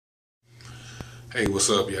Hey, what's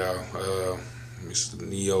up, y'all? Mr.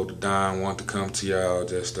 Neo the Don want to come to y'all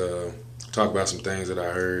just talk about some things that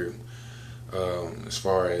I heard as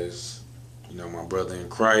far as my brother in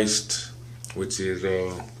Christ, which is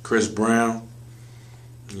Chris Brown.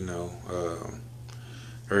 You know,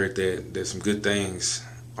 heard that some good things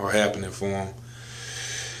are happening for him.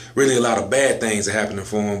 Really, a lot of bad things are happening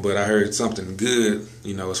for him, but I heard something good.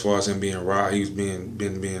 As far as him being robbed, he's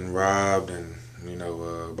being robbed, and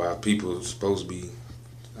by people who's supposed to be,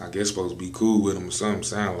 I guess, supposed to be cool with him or something.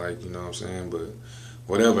 Sound like, what I'm saying, but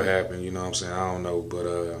whatever happened, what I'm saying, I don't know, but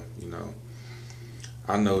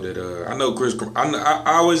I know that I know Chris. I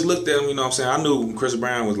always looked at him, what I'm saying. I knew Chris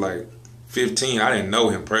Brown was like 15. I didn't know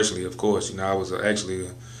him personally, of course. I was actually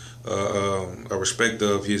a respecter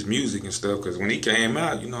of his music and stuff, because when he came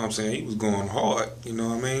out, what I'm saying, he was going hard. You know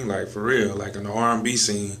what I mean? Like, for real, like in the R&B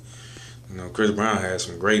scene. Chris Brown had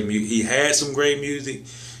some great music. He had some great music,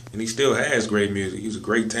 and he still has great music. He's a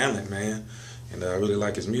great talent, man, and I really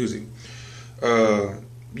like his music. But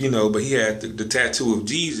he had the tattoo of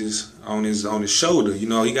Jesus on his shoulder. He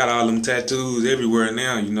got all them tattoos everywhere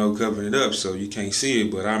now, covering it up so you can't see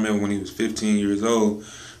it. But I remember when he was 15 years old,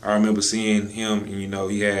 I remember seeing him, and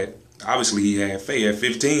he had faith. At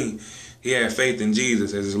 15, he had faith in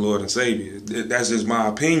Jesus as his Lord and Savior. That's just my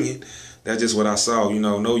opinion. That's just what I saw.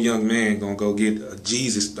 No young man gonna go get a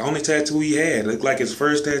Jesus. The only tattoo he had looked like his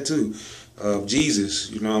first tattoo of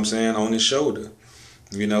Jesus. You know what I'm saying, on his shoulder.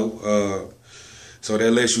 So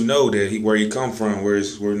that lets you know that where he come from, where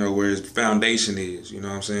his foundation is. You know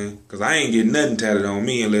what I'm saying? Because I ain't getting nothing tatted on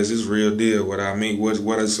me unless it's real deal. What I mean,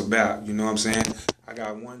 what it's about. You know what I'm saying? I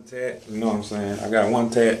got one tat. You know what I'm saying? I got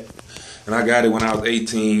one tat, and I got it when I was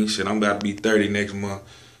 18. Shit, I'm about to be 30 next month.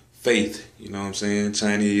 Faith, you know what I'm saying?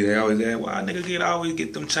 Chinese, they always ask, why nigga always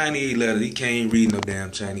get them Chinese letters? He can't read no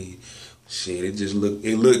damn Chinese. Shit,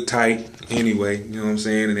 it looked tight anyway, you know what I'm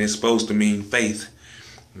saying? And it's supposed to mean faith.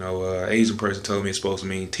 Asian person told me it's supposed to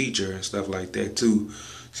mean teacher and stuff like that too.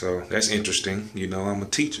 So that's interesting. I'm a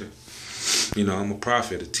teacher. I'm a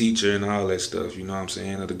prophet, a teacher, and all that stuff, you know what I'm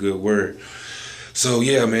saying? Of the good word. So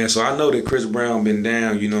yeah, man. So I know that Chris Brown been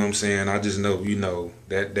down. You know what I'm saying. I just know,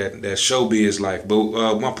 that showbiz life.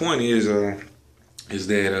 But my point is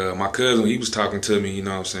that my cousin, he was talking to me. You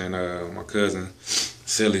know what I'm saying. My cousin,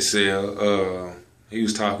 Silly Cell, he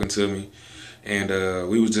was talking to me, and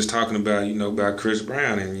we was just talking about about Chris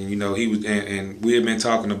Brown, and he was, and we had been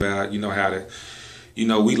talking about how to.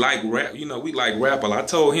 We like rap, we like rap a lot. I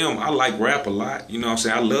told him I like rap a lot, what I'm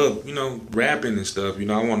saying? I love, rapping and stuff,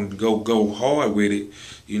 I wanted to go hard with it,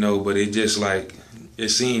 but it just like, it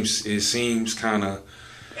seems kind of,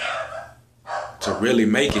 to really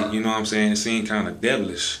make it, what I'm saying? It seems kind of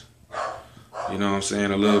devilish, what I'm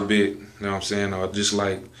saying? A little bit, what I'm saying? Or just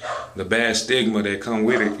like the bad stigma that come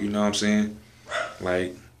with it, what I'm saying?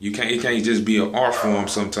 Like, it can't just be an art form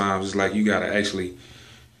sometimes. It's like you gotta actually,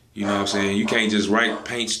 what I'm saying? You can't just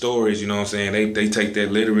paint stories, what I'm saying? They take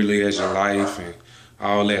that literally as your life and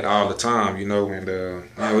all that all the time, and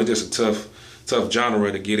it's just a tough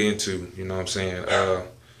genre to get into, what I'm saying?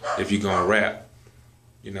 If you're gonna rap,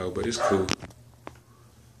 but it's cool.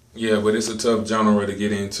 Yeah, but it's a tough genre to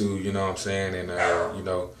get into, what I'm saying?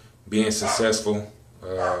 And being successful,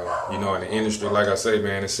 in the industry, like I say,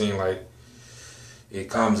 man, it seems like it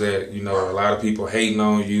comes at, a lot of people hating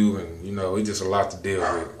on you, and, it's just a lot to deal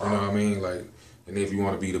with, you know what I mean? Like, and if you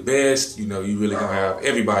want to be the best, you really gonna have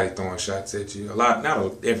everybody throwing shots at you. Not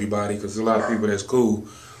everybody, because there's a lot of people that's cool,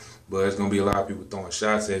 but it's gonna be a lot of people throwing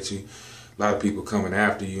shots at you, a lot of people coming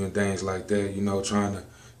after you and things like that, trying to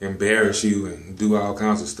embarrass you and do all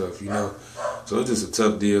kinds of stuff, So it's just a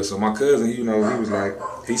tough deal. So my cousin, he was like,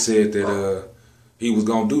 he said that he was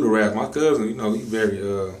gonna do the rap. My cousin, he's very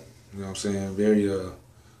what I'm saying, very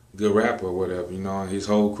good rapper or whatever, and his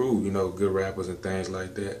whole crew, good rappers and things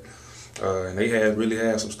like that. And they really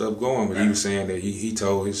had some stuff going, but he was saying that he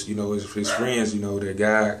told his, his friends, that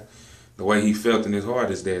God, the way he felt in his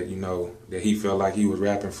heart is that, that he felt like he was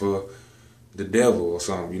rapping for the devil or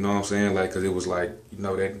something, you know what I'm saying? Like, cause it was like,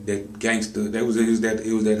 that gangster, it was that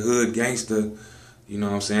hood gangster, you know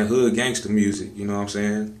what I'm saying? Hood gangster music, you know what I'm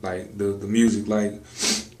saying? Like the music, like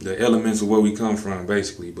the elements of where we come from,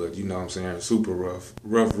 basically. But you know what I'm saying? Super rough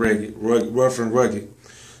and rugged.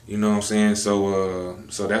 You know what I'm saying? So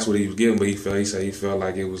that's what he was getting. But he said he felt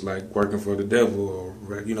like it was like working for the devil, or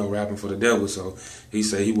rapping for the devil. So he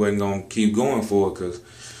said he wasn't gonna keep going for it, because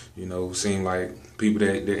it seemed like people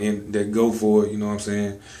that go for it, you know what I'm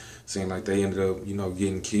saying, seemed like they ended up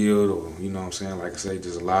getting killed, or you know what I'm saying. Like I say,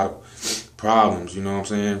 there's a lot of problems, you know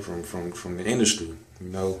what I'm saying, from the industry,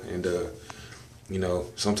 and you know,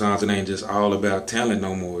 sometimes it ain't just all about talent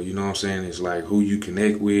no more. You know what I'm saying? It's like who you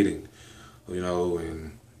connect with, and you know,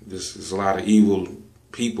 and there's a lot of evil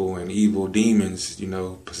people and evil demons, you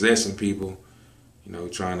know, possessing people, you know,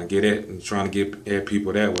 trying to get at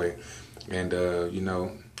people that way. And you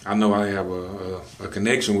know, I know I have a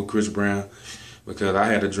connection with Chris Brown because I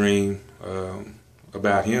had a dream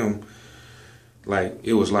about him. Like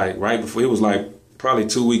it was like right before, it was like probably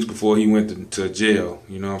 2 weeks before he went to jail.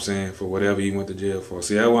 You know what I'm saying, for whatever he went to jail for.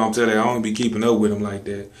 See, that's why I'm telling you, I don't be keeping up with him like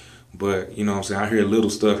that. But you know what I'm saying, I hear little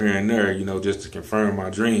stuff here and there, you know, just to confirm my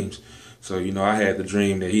dreams. So you know, I had the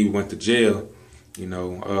dream that he went to jail, you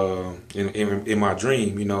know, in my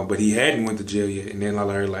dream, you know, but he hadn't went to jail yet. And then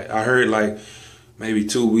I heard like maybe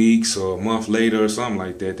 2 weeks or a month later or something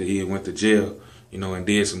like that he had went to jail, you know, and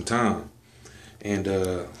did some time. And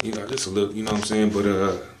you know, just a little, you know what I'm saying, but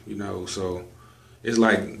you know, so it's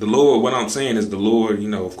like the Lord, what I'm saying is the Lord, you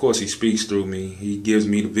know, of course he speaks through me. He gives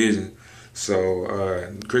me the vision.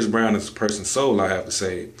 So Chris Brown is a person's soul, I have to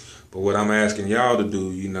say. But what I'm asking y'all to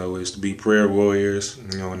do, you know, is to be prayer warriors,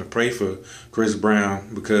 you know, and to pray for Chris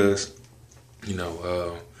Brown because, you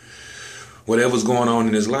know, whatever's going on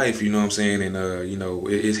in his life, you know what I'm saying, and, you know,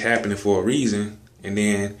 it's happening for a reason. And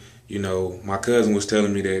then, you know, my cousin was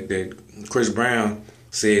telling me that Chris Brown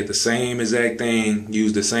said the same exact thing,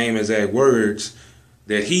 used the same exact words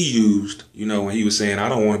that he used, you know, when he was saying, I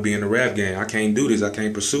don't want to be in the rap game. I can't do this. I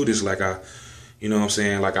can't pursue this like you know what I'm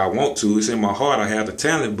saying, like I want to. It's in my heart. I have the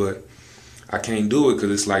talent, but I can't do it because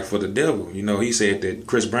it's like for the devil. You know, he said that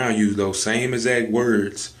Chris Brown used those same exact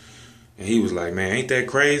words. And he was like, man, ain't that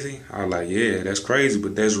crazy? I was like, yeah, that's crazy,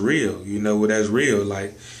 but that's real. You know, that's real.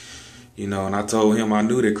 Like, you know, and I told him I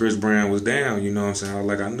knew that Chris Brown was down. You know what I'm saying? I was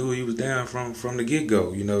like, I knew he was down from the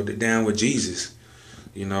get-go, you know, down with Jesus.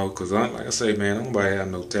 You know, because like I say, man, nobody have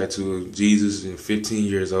no tattoo of Jesus at 15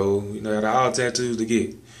 years old. You know, had all tattoos to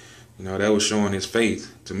get. You know, that was showing his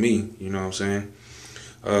faith to me. You know what I'm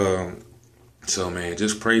saying? So, man,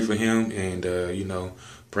 just pray for him and, you know,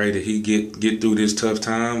 pray that he get through this tough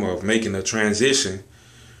time of making a transition,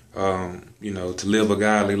 you know, to live a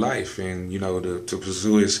godly life and, you know, to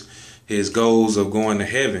pursue his goals of going to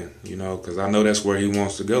heaven, you know, because I know that's where he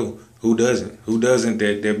wants to go. Who doesn't? Who doesn't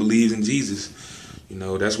that believes in Jesus? You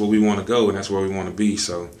know, that's where we want to go and that's where we want to be.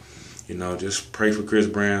 So, you know, just pray for Chris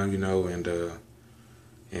Brown, you know, and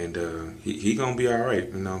he gonna be all right,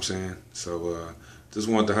 you know what I'm saying? So just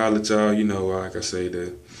want to holler at y'all, you know, like I say,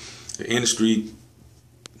 the industry,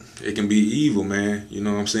 it can be evil, man, you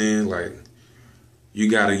know what I'm saying? Like, you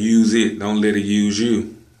gotta use it, don't let it use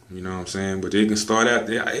you, you know what I'm saying? But it can start out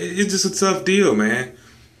there, it's just a tough deal, man.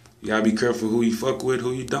 You gotta be careful who you fuck with,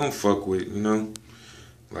 who you don't fuck with, you know?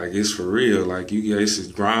 Like, it's for real, like, it's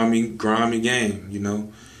a grimy game, you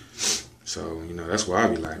know? So, you know, that's why I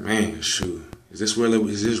be like, man, shoot. Is this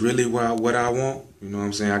really what I want? You know what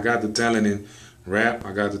I'm saying? I got the talent in rap.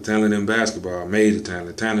 I got the talent in basketball. Major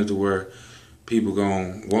talent. Talent to where people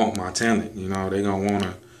gonna want my talent. You know, they gonna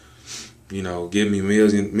wanna, you know, give me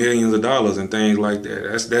millions of dollars and things like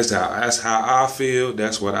that. That's how I feel.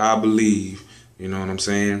 That's what I believe. You know what I'm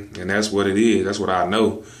saying? And that's what it is. That's what I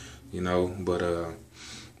know. You know, but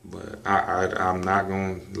I'm not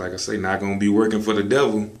gonna, like I say, not gonna be working for the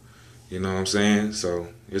devil. You know what I'm saying? So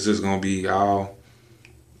it's just going to be all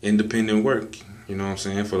independent work, you know what I'm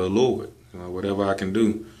saying, for the Lord. You know, whatever I can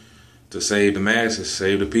do to save the masses,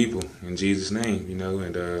 save the people, in Jesus' name, you know.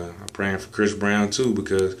 And I'm praying for Chris Brown, too,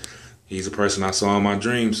 because he's a person I saw in my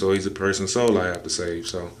dreams, so he's a person's soul I have to save.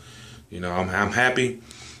 So, you know, I'm happy.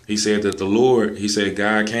 He said that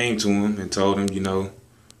God came to him and told him, you know,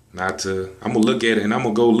 not to, I'm going to look at it, and I'm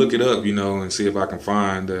going to go look it up, you know, and see if I can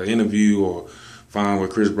find the interview or find what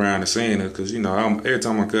Chris Brown is saying, because, you know, every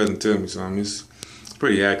time my cousin tell me something, it's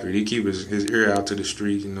pretty accurate. He keep his ear out to the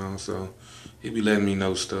street, you know, so he be letting me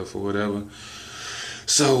know stuff or whatever.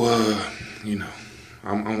 So, you know,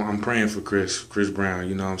 I'm praying for Chris Brown,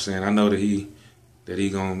 you know what I'm saying? I know that he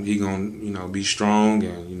gonna, you know, be strong,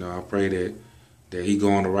 and, you know, I pray that he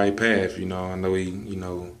go on the right path, you know. I know he, you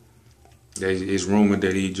know, it's rumored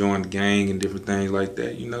that he joined the gang and different things like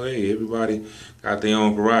that. You know, hey, everybody got their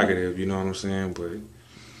own prerogative, you know what I'm saying? But,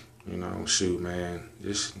 you know, shoot, man,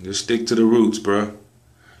 just stick to the roots, bro.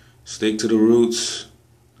 Stick to the roots.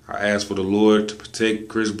 I ask for the Lord to protect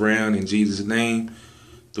Chris Brown in Jesus' name,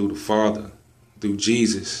 through the Father, through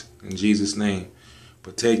Jesus, in Jesus' name.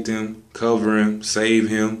 Protect him, cover him, save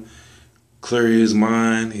him, clear his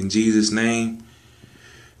mind in Jesus' name.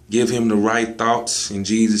 Give him the right thoughts in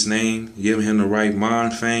Jesus' name. Give him the right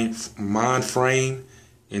mind frame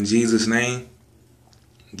in Jesus' name.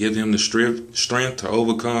 Give him the strength to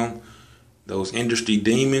overcome those industry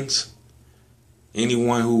demons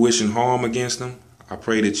Anyone who wishing harm against him, I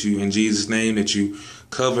pray that you, in Jesus' name, that you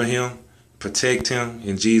cover him, protect him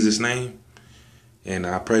in Jesus' name. And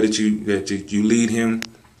I pray that you lead him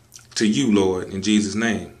to you, Lord, in Jesus'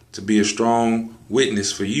 name, to be a strong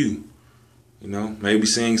witness for you. You know, maybe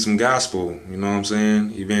sing some gospel, you know what I'm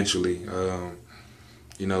saying, eventually.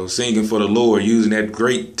 You know, singing for the Lord, using that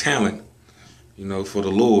great talent, you know, for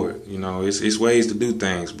the Lord. You know, it's ways to do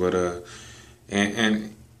things. But,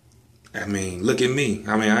 and I mean, look at me.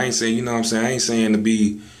 I mean, I ain't saying, you know what I'm saying, I ain't saying to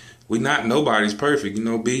be, nobody's perfect, you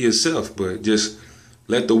know, be yourself. But just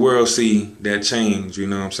let the world see that change, you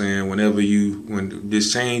know what I'm saying, when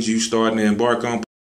this change you starting to embark on.